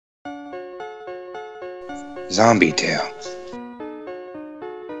Zombietale.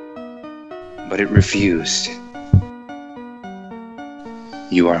 But it refused.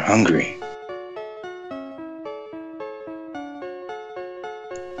 You are hungry.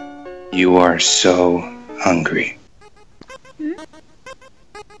 You are so hungry.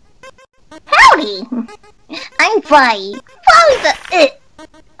 Howdy! I'm Fly. Fly the...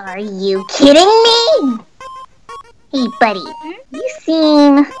 Are you kidding me? Hey, buddy. You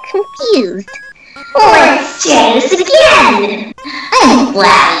seem confused. Let's try this again! I'm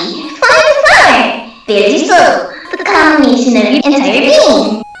Fly. Fly. There's your soul. The combination of your entire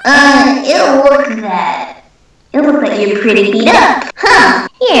being. It'll work that. It looks like you're pretty beat up. Huh?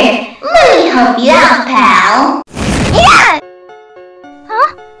 Here, let me help you out, pal. Yeah! Huh?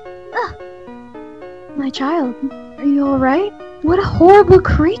 My child, are you alright? What a horrible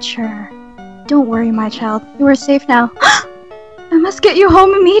creature. Don't worry, my child. You are safe now. I must get you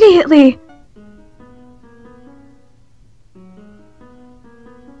home immediately.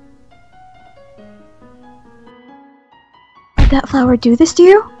 Did that flower do this to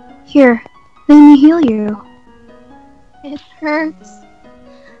you? Here, let me heal you. It hurts.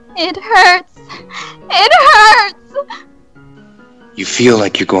 It hurts. It hurts! You feel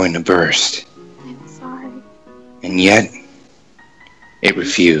like you're going to burst. I'm sorry. And yet, it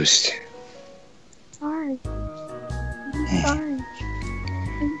refused. Sorry. I'm sorry.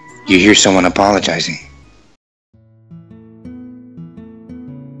 You hear someone apologizing.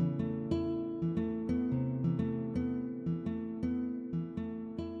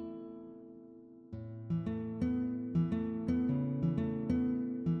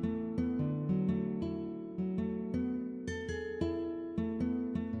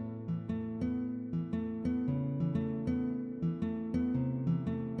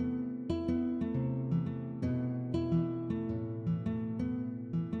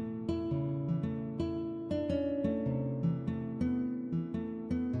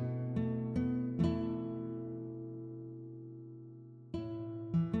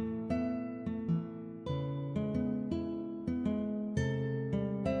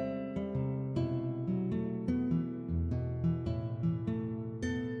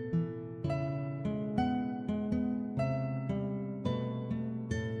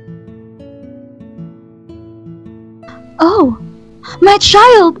 Oh, my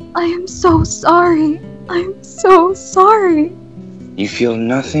child! I am so sorry. I'm so sorry. You feel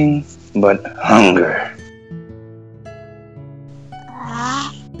nothing but hunger.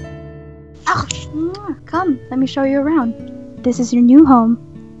 Come, let me show you around. This is your new home.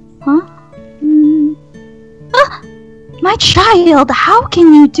 Huh? My child, how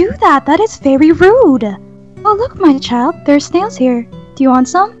can you do that? That is very rude. Oh, look, my child, there are snails here. Do you want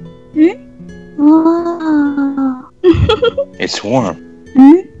some? Oh. It's warm.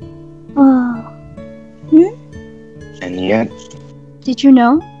 Oh. And yet, Did you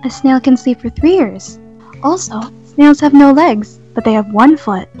know a snail can sleep for 3 years? Also, snails have no legs, but they have 1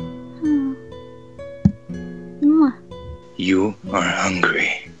 foot. you are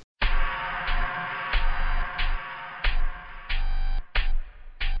hungry.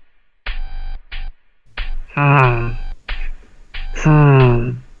 Huh?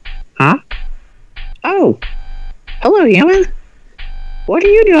 Oh! Hello, human! What are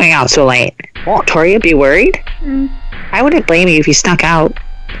you doing out so late? Won't Toria be worried? I wouldn't blame you if you snuck out.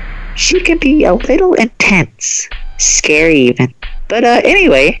 She can be a little intense. Scary, even. But,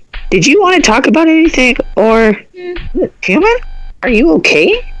 anyway, did you want to talk about anything, or... Human? Are you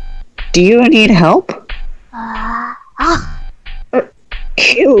okay? Do you need help?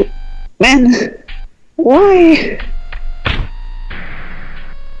 Human? Why?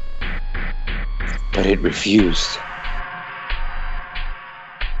 But it refused.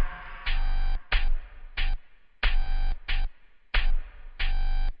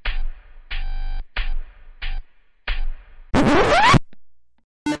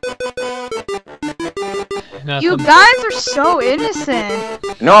 You guys are so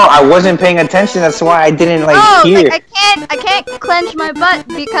innocent. No, I wasn't paying attention. That's why I didn't hear. Like I can't clench my butt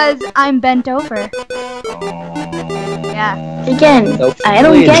because I'm bent over. Yeah. Again, Nope, I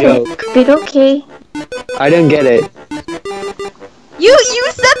don't only a get joke. it. But okay. I don't get it. You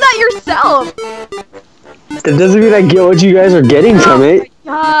said that yourself. That doesn't mean I get what you guys are getting from it.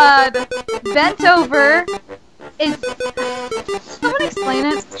 God, bent over is. Someone explain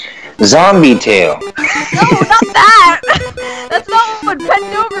it. Zombietale. No, not that. That's not what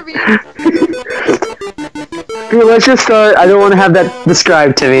bent over means. Here, let's just start. I don't want to have that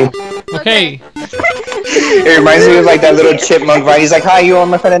described to me. Okay. It reminds me of like that little chipmunk, right? He's like, "Hi, you are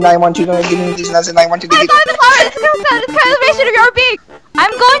my friend, and I want you to give me these nuts, and I want you to I'm give." going to follow this concept, this cultivation of your being.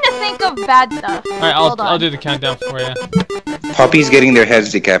 I'm going to think of bad stuff. Alright, I'll do the countdown for you. Puppies getting their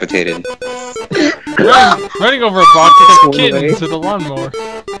heads decapitated. Running over a box of kittens with a lawnmower.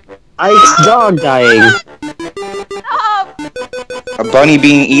 Ike's dog dying. Stop! A bunny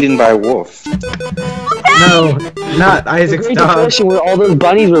being eaten by a wolf. No, not Isaac's Great dog. Depression where all those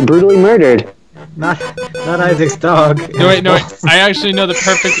bunnies were brutally murdered. Not Isaac's dog. No wait. I actually know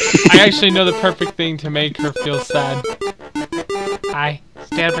the perfect thing to make her feel sad. I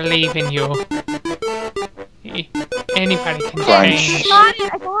still believe in you. Anybody can change. I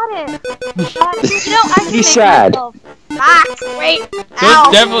got it. You know, I can Be make sad. myself. Fuck! Wait.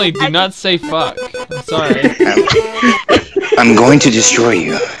 Don't definitely do not say fuck. I'm sorry. I'm going to destroy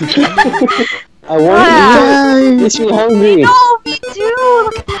you. I want to eat. Makes me hungry. No, me too.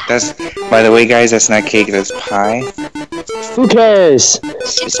 Look at that. That's, by the way, guys, that's not cake. That's pie. Who cares?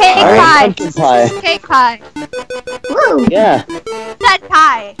 It's cake pie. pie. Pumpkin pie. Cake pie. Woo! Yeah. That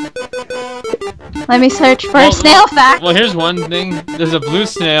pie. Let me search for a snail fact. Well, here's one thing. There's a blue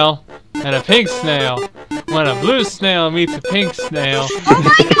snail and a pink snail. When a blue snail meets a pink snail. Oh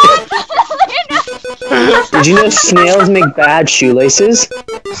my god! Did you know snails make bad shoelaces?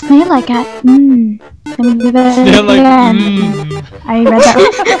 Snail like that. Snail like, I read that.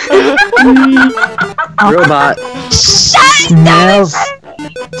 Robot. Snails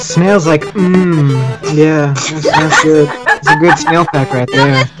like, yeah, that's good. It's a good snail fact right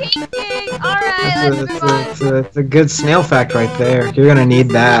there. Alright, let's move on. It's a good snail fact right there. You're gonna need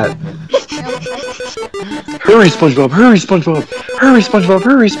that. Hurry, SpongeBob! Hurry, SpongeBob! Hurry, SpongeBob!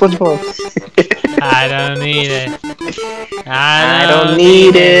 Hurry, SpongeBob! I don't need it. I don't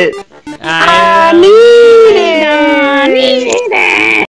need it. I need it.